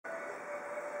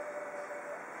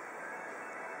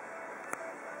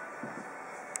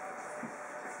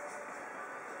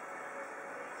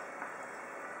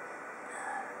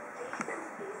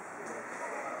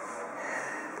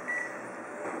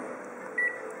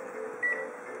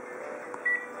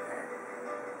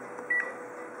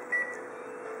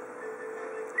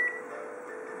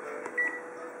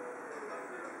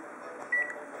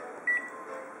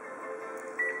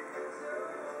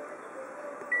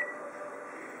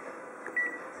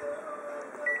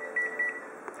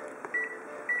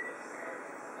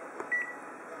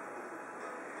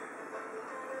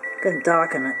Going to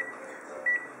darken it.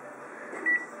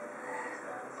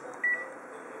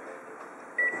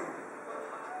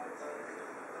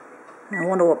 I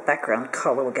wonder what background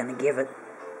colour we're going to give it.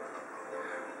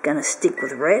 Going to stick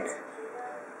with red,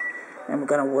 and we're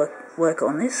going to work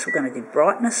on this. We're going to do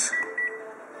brightness.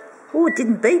 Oh, it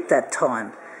didn't beep that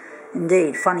time.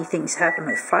 Indeed, funny things happen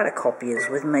with photocopiers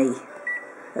with me,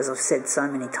 as I've said so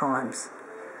many times.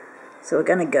 So we're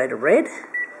going to go to red.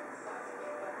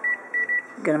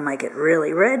 We're going to make it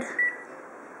really red.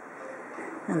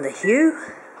 And the hue,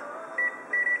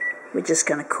 we're just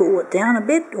going to cool it down a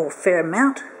bit, or a fair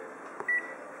amount.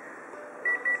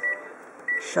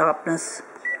 Sharpness.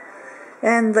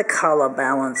 And the colour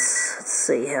balance. Let's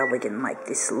see how we can make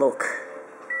this look.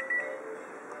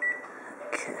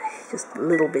 Okay, just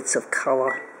little bits of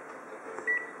colour.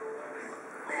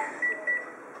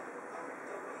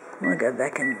 I'm going to go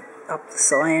back and up the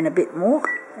cyan a bit more.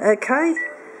 Okay.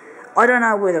 I don't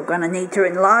know whether I'm going to need to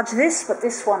enlarge this, but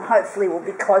this one hopefully will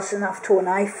be close enough to an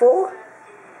A4.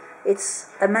 It's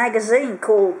a magazine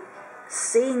called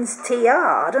Scenes TR.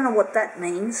 I don't know what that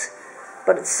means,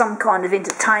 but it's some kind of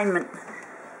entertainment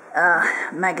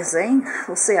magazine.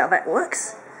 We'll see how that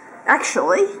works.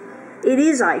 Actually, it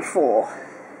is A4.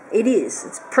 It is.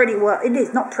 It's pretty well. It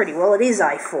is not pretty well. It is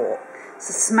A4. It's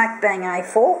a smack bang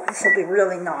A4. This will be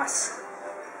really nice.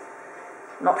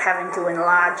 Not having to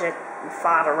enlarge it and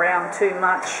fart around too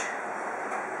much.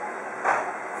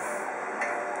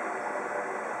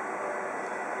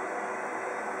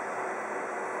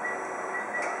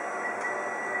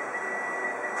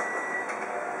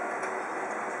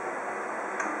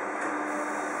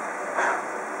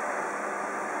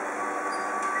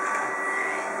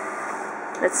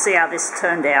 Let's see how this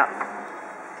turned out.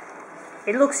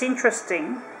 It looks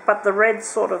interesting, but the red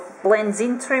sort of blends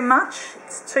in too much.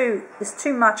 There's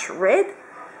too much red.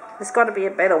 There's got to be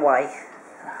a better way.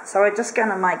 So we're just going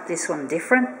to make this one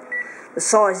different. The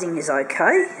sizing is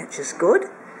okay, which is good.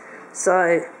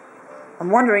 So I'm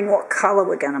wondering what colour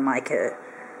we're going to make it.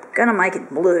 I'm going to make it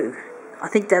blue. I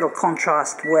think that'll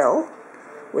contrast well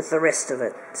with the rest of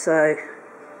it. So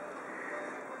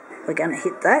we're going to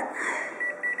hit that.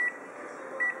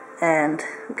 And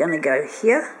we're going to go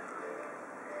here,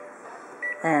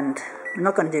 and I'm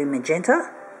not going to do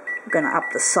magenta. We're going to up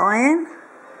the cyan,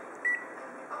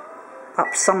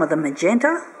 up some of the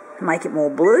magenta, make it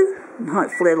more blue, and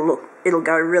hopefully it'll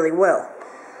go really well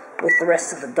with the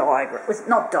rest of the diagram. It's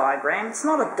not diagram. It's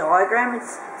not a diagram.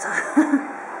 It's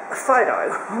a photo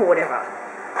or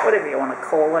whatever you want to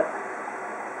call it.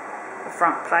 The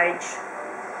front page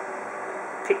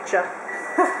picture.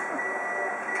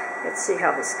 Let's see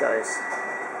how this goes.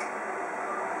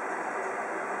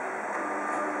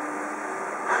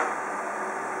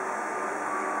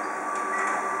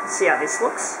 Let's see how this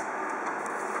looks.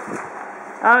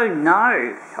 Oh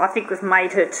no, I think we've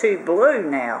made her too blue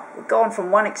now. We've gone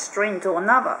from one extreme to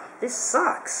another. This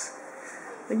sucks.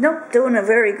 We're not doing a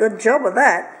very good job of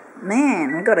that.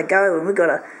 Man, we've got to go and we've got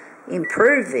to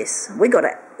improve this. We've got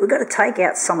to take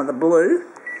out some of the blue.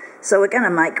 So we're going to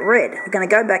make red. We're going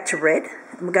to go back to red.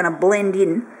 And we're going to blend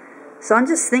in. So I'm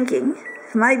just thinking,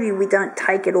 maybe we don't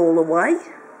take it all the way.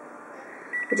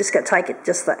 We're just going to take it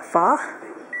just that far.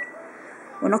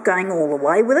 We're not going all the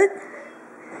way with it.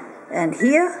 And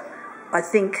here, I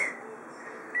think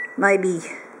maybe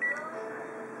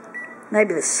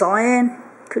the cyan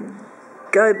could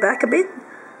go back a bit.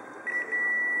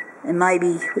 And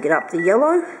maybe we get up the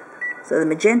yellow. So the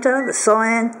magenta, the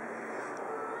cyan,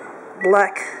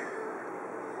 black.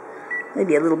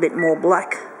 Maybe a little bit more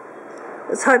black.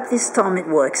 Let's hope this time it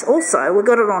works. Also, we've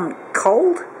got it on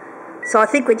cold, so I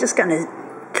think we're just going to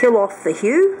kill off the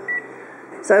hue.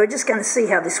 So we're just going to see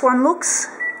how this one looks.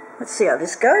 Let's see how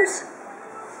this goes.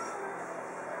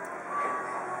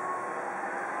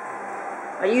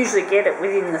 I usually get it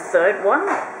within the third one,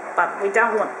 but we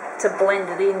don't want to blend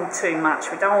it in too much.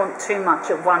 We don't want too much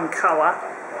of one colour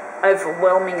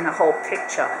overwhelming the whole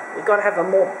picture. We've got to have a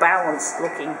more balanced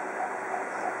looking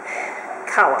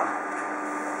colour.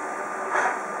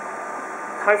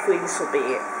 Hopefully this will be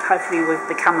it. Hopefully we've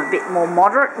become a bit more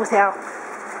moderate with our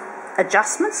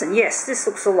adjustments. And yes, this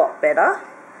looks a lot better.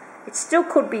 It still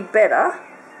could be better.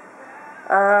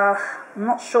 I'm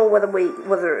not sure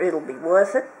whether it'll be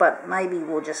worth it, but maybe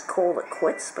we'll just call it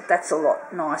quits. But that's a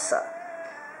lot nicer.